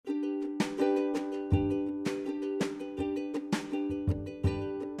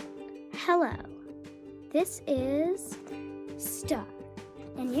Hello, this is Star,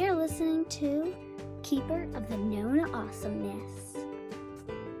 and you're listening to Keeper of the Known Awesomeness.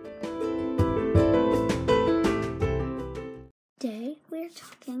 Today we're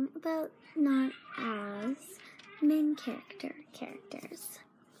talking about not as main characters.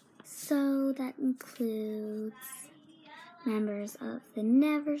 So that includes members of the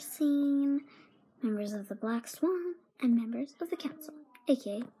Neverseen, members of the Black Swan, and members of the Council,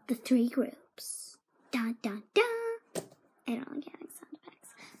 aka the three groups. Dun dun dun! I don't like having sound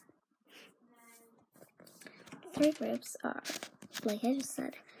effects. Three groups are, like I just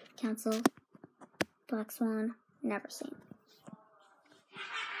said, Council, Black Swan, Neverseen.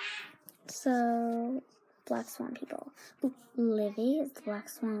 So, Black Swan people. Livy is the Black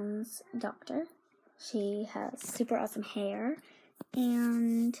Swan's doctor. She has super awesome hair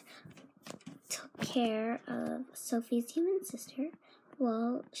and took care of Sophie's human sister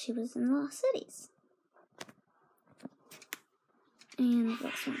while she was in Lost Cities. And the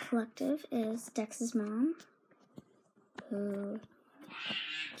Black Swan Collective is Dex's mom, who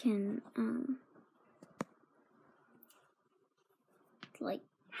can,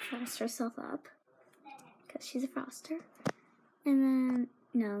 frost herself up, because she's a froster. And then,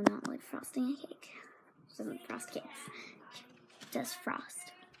 no, not like frosting a cake. She doesn't frost cakes. She does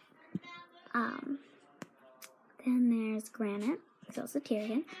frost. Then there's Granite. He's also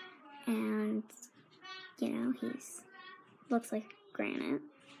Tyrion. And, he's looks like Granite.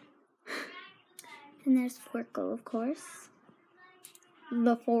 Then there's Forkle, of course.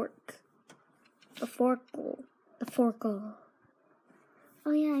 The Forkle.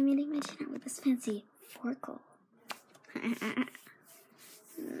 Oh yeah, I'm eating my dinner with this fancy Forkle.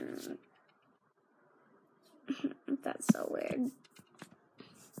 That's so weird.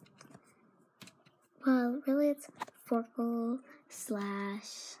 Well, really it's Forkle /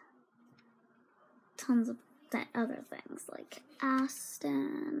 tons of other things like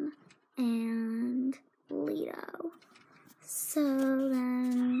Aston and Leto. So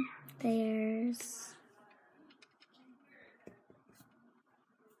then there's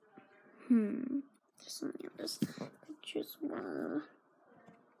just some others. Choose one.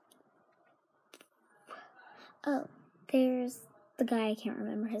 Oh, there's the guy, I can't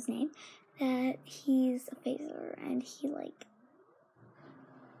remember his name, that he's a phaser and he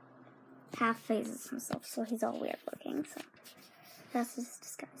half phases himself, so he's all weird looking, so that's his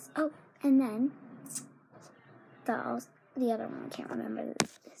disguise. Oh, and then the other one, I can't remember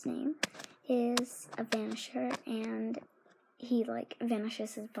his name, is a vanisher, and he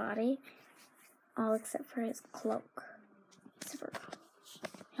vanishes his body, all except for his cloak. He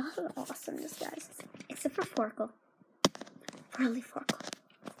has an awesome disguise, except for Forkle. Really, Forkle.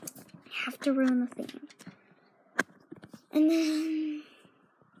 I have to ruin the theme. And then,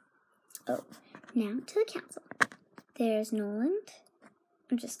 now to the Council. There's Noland.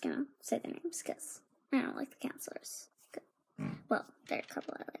 I'm just gonna say their names because I don't like the counselors. Well, there are a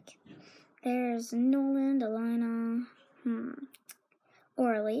couple I like. There's Noland, Alina,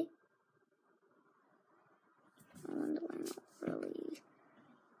 Orly. Noland, Alina, Orly.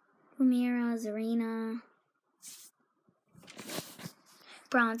 Rhaenyra, Zarina.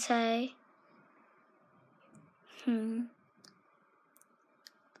 Bronte.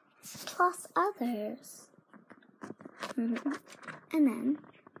 Plus others. And then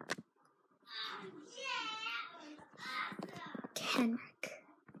Kenrick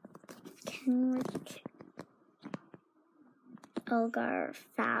Elgar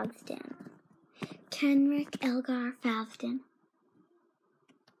Favden. Kenrick Elgar Favden.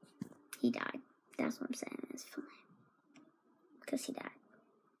 He died. That's what I'm saying in his full name. Because he died.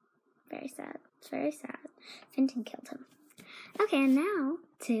 Very sad. It's very sad. Fenton killed him. Okay, and now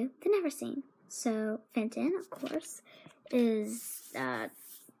to the Neverseen. So, Fenton, of course, is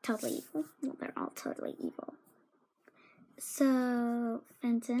totally evil. Well, they're all totally evil. So,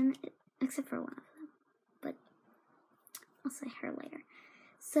 Fenton, except for one of them, but I'll say her later.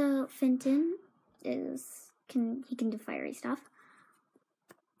 So, Fenton can do fiery stuff.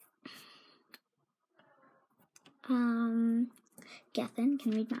 Gethin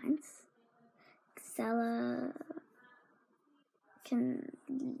can read minds. Xella can,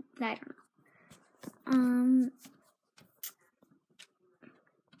 I don't know.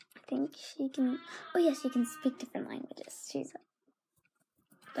 I think she can, she can speak different languages. She's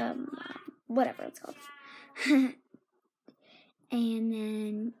whatever it's called. And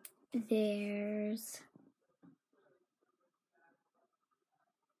then there's,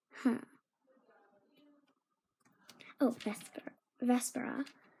 Vespera.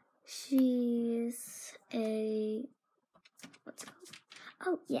 She's a, what's it called?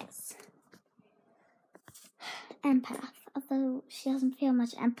 Oh, yes. empath, although she doesn't feel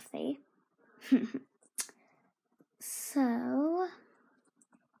much empathy. So,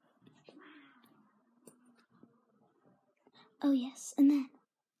 oh yes, and then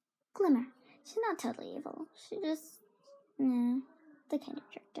Glimmer. She's not totally evil. She just, the kind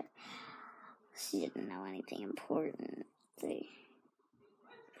of character. She didn't know anything important. They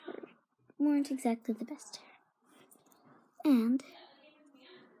weren't exactly the best here. And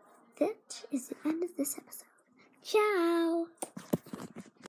that is the end of this episode. Ciao!